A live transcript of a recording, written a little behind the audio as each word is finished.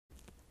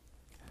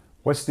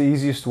What's the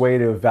easiest way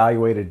to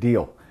evaluate a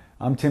deal?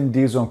 I'm Tim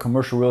Diesel, I'm a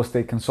commercial real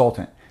estate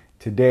consultant.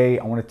 Today,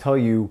 I want to tell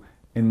you,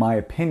 in my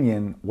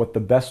opinion, what the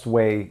best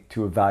way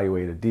to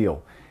evaluate a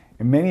deal.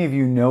 And many of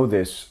you know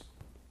this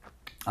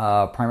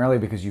primarily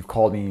because you've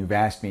called me, you've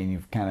asked me, and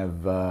you've kind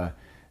of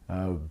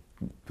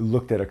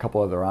looked at a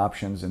couple other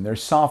options. And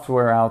there's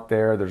software out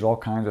there, there's all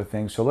kinds of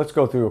things. So let's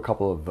go through a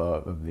couple of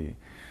the.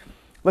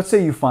 Let's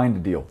say you find a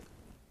deal.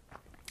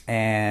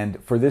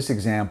 And for this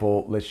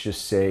example, let's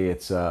just say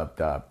it's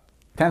a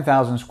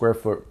 10,000 square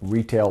foot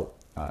retail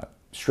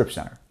strip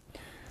center.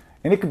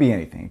 And it could be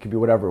anything, it could be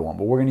whatever you want,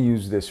 but we're going to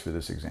use this for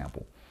this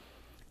example.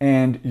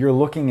 And you're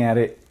looking at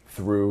it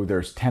through,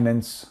 there's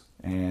tenants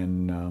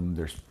and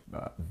there's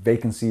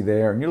vacancy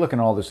there, and you're looking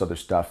at all this other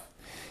stuff.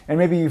 And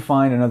maybe you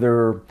find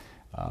another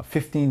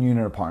 15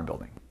 unit apartment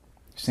building.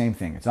 Same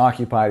thing, it's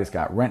occupied, it's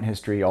got rent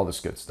history, all this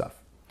good stuff.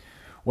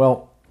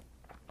 Well,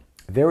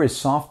 there is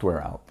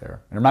software out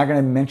there, and I'm not going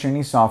to mention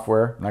any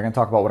software, I'm not going to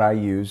talk about what I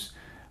use.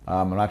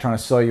 I'm not trying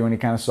to sell you any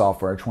kind of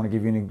software. I just want to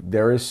give you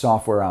there is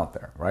software out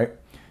there, right?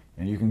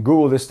 And you can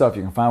Google this stuff.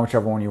 You can find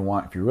whichever one you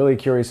want. If you're really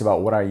curious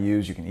about what I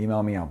use, you can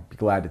email me. I'll be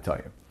glad to tell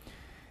you.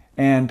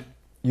 And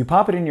you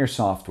pop it in your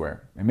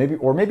software, and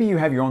maybe you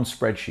have your own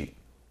spreadsheet.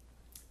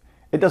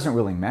 It doesn't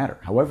really matter.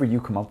 However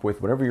you come up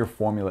with, whatever your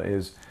formula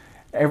is,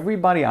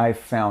 everybody I've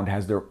found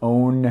has their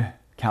own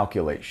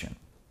calculation.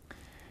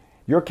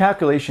 Your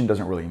calculation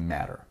doesn't really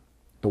matter.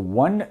 The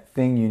one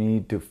thing you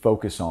need to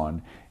focus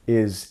on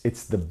is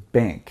it's the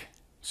bank.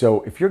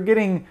 So if you're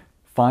getting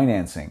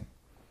financing,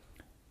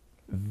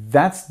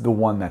 that's the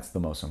one that's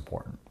the most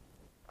important.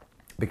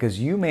 Because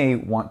you may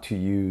want to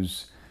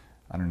use,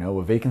 I don't know,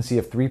 a vacancy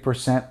of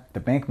 3%, the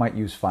bank might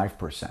use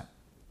 5%.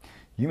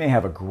 You may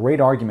have a great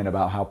argument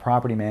about how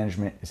property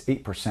management is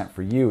 8%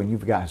 for you and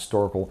you've got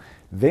historical,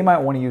 they might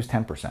want to use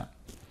 10%.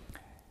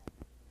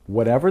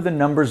 Whatever the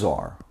numbers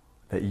are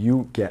that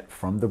you get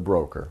from the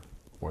broker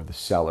or the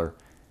seller,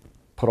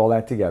 put all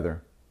that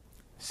together,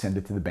 send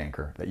it to the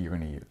banker that you're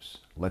going to use.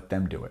 Let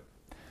them do it.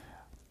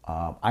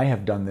 I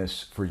have done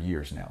this for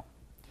years now.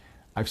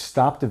 I've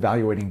stopped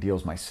evaluating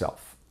deals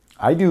myself.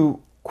 I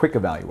do quick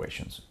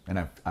evaluations,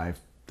 and I've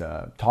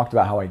talked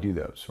about how I do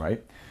those,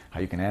 right? How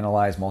you can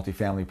analyze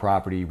multifamily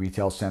property,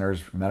 retail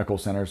centers, medical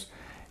centers,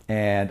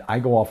 and I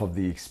go off of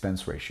the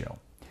expense ratio.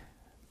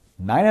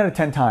 9 out of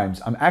 10 times,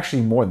 I'm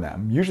actually more than that.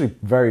 I'm usually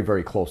very,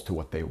 very close to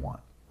what they want.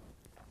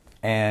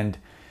 And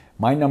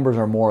my numbers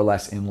are more or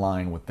less in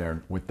line with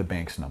the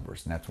bank's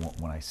numbers, and that's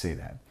when I say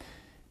that.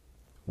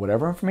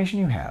 Whatever information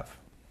you have,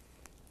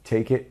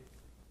 take it,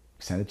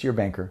 send it to your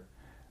banker,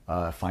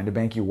 find a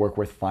bank you work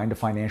with, find a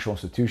financial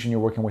institution you're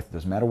working with, it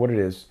doesn't matter what it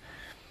is,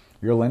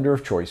 your lender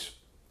of choice,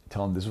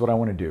 tell them this is what I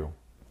want to do,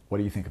 what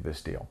do you think of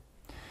this deal?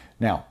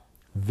 Now,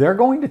 they're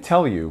going to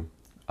tell you,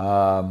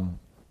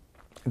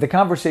 the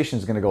conversation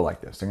is going to go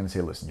like this. They're going to say,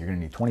 listen, you're going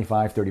to need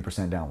 25,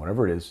 30% down,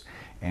 whatever it is,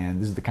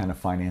 and this is the kind of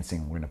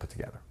financing we're going to put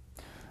together.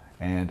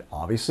 And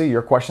obviously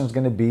your question is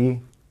going to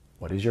be,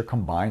 what is your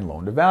combined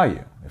loan to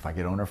value? If I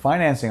get owner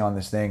financing on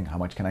this thing, how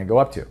much can I go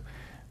up to?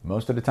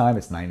 Most of the time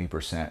it's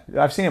 90%.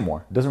 I've seen it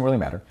more, it doesn't really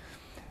matter.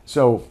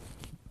 So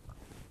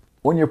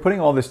when you're putting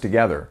all this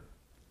together,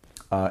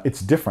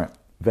 it's different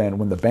than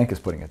when the bank is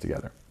putting it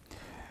together.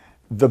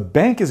 The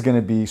bank is going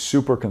to be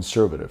super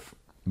conservative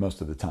most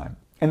of the time.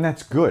 And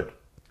that's good,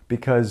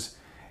 because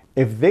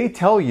if they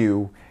tell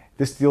you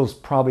this deal's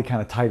probably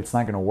kind of tight, it's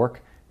not going to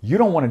work, you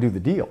don't want to do the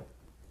deal.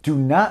 Do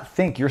not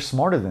think you're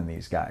smarter than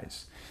these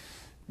guys.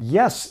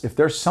 Yes, if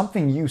there's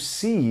something you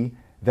see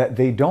that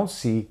they don't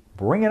see,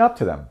 bring it up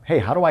to them. Hey,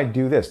 how do I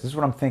do this? This is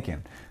what I'm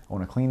thinking. I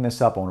want to clean this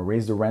up. I want to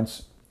raise the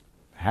rents.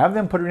 Have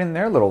them put it in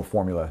their little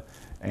formula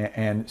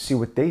and see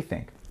what they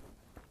think.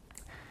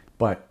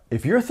 But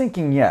if you're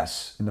thinking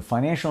yes, and the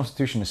financial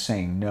institution is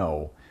saying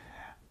no,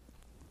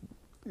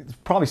 it's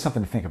probably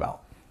something to think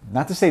about.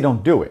 Not to say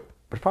don't do it,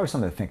 but it's probably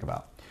something to think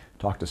about.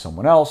 Talk to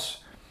someone else.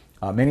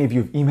 Many of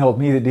you have emailed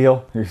me the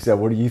deal. You said,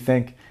 what do you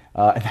think?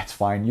 And that's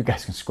fine. You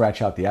guys can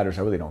scratch out the address.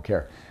 I really don't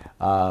care.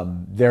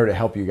 There to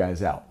help you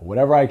guys out.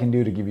 Whatever I can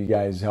do to give you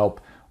guys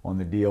help on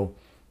the deal,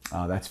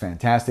 that's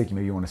fantastic.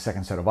 Maybe you want a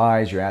second set of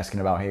eyes. You're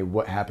asking about, hey,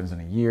 what happens in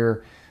a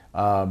year?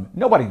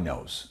 Nobody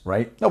knows,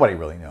 right? Nobody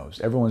really knows.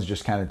 Everyone's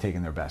just kind of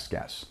taking their best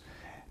guess.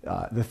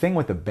 The thing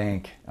with the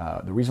bank,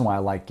 the reason why I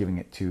like giving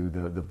it to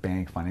the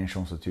bank, financial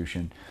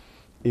institution,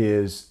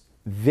 is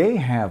they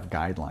have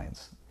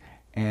guidelines.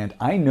 And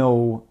I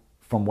know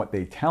from what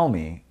they tell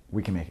me,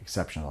 we can make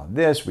exceptions on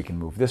this, we can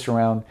move this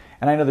around,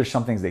 and I know there's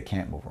some things they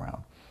can't move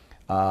around.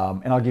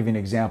 And I'll give you an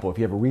example. If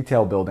you have a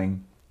retail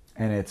building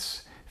and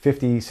it's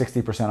 50,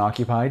 60%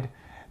 occupied,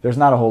 there's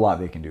not a whole lot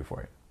they can do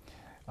for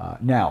you.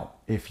 Now,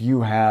 if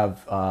you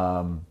have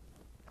a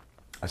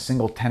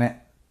single tenant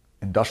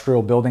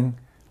industrial building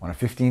on a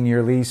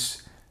 15-year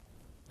lease,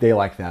 they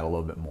like that a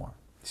little bit more.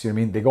 See what I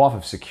mean? They go off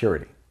of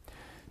security.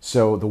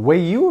 So the way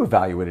you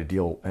evaluate a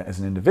deal as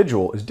an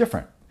individual is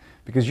different,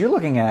 because you're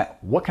looking at,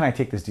 what can I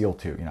take this deal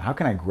to? How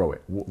can I grow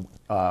it?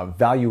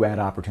 Value add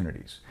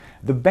opportunities.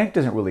 The bank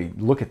doesn't really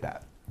look at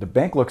that. The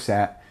bank looks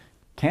at,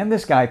 can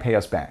this guy pay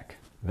us back?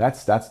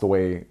 That's the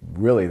way,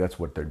 really, that's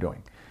what they're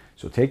doing.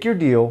 So take your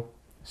deal,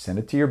 send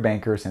it to your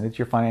banker, send it to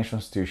your financial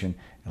institution,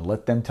 and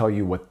let them tell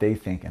you what they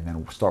think, and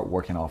then start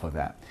working off of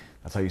that.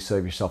 That's how you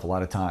save yourself a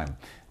lot of time,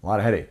 a lot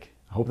of headache.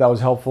 I hope that was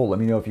helpful. Let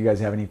me know if you guys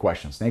have any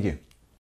questions. Thank you.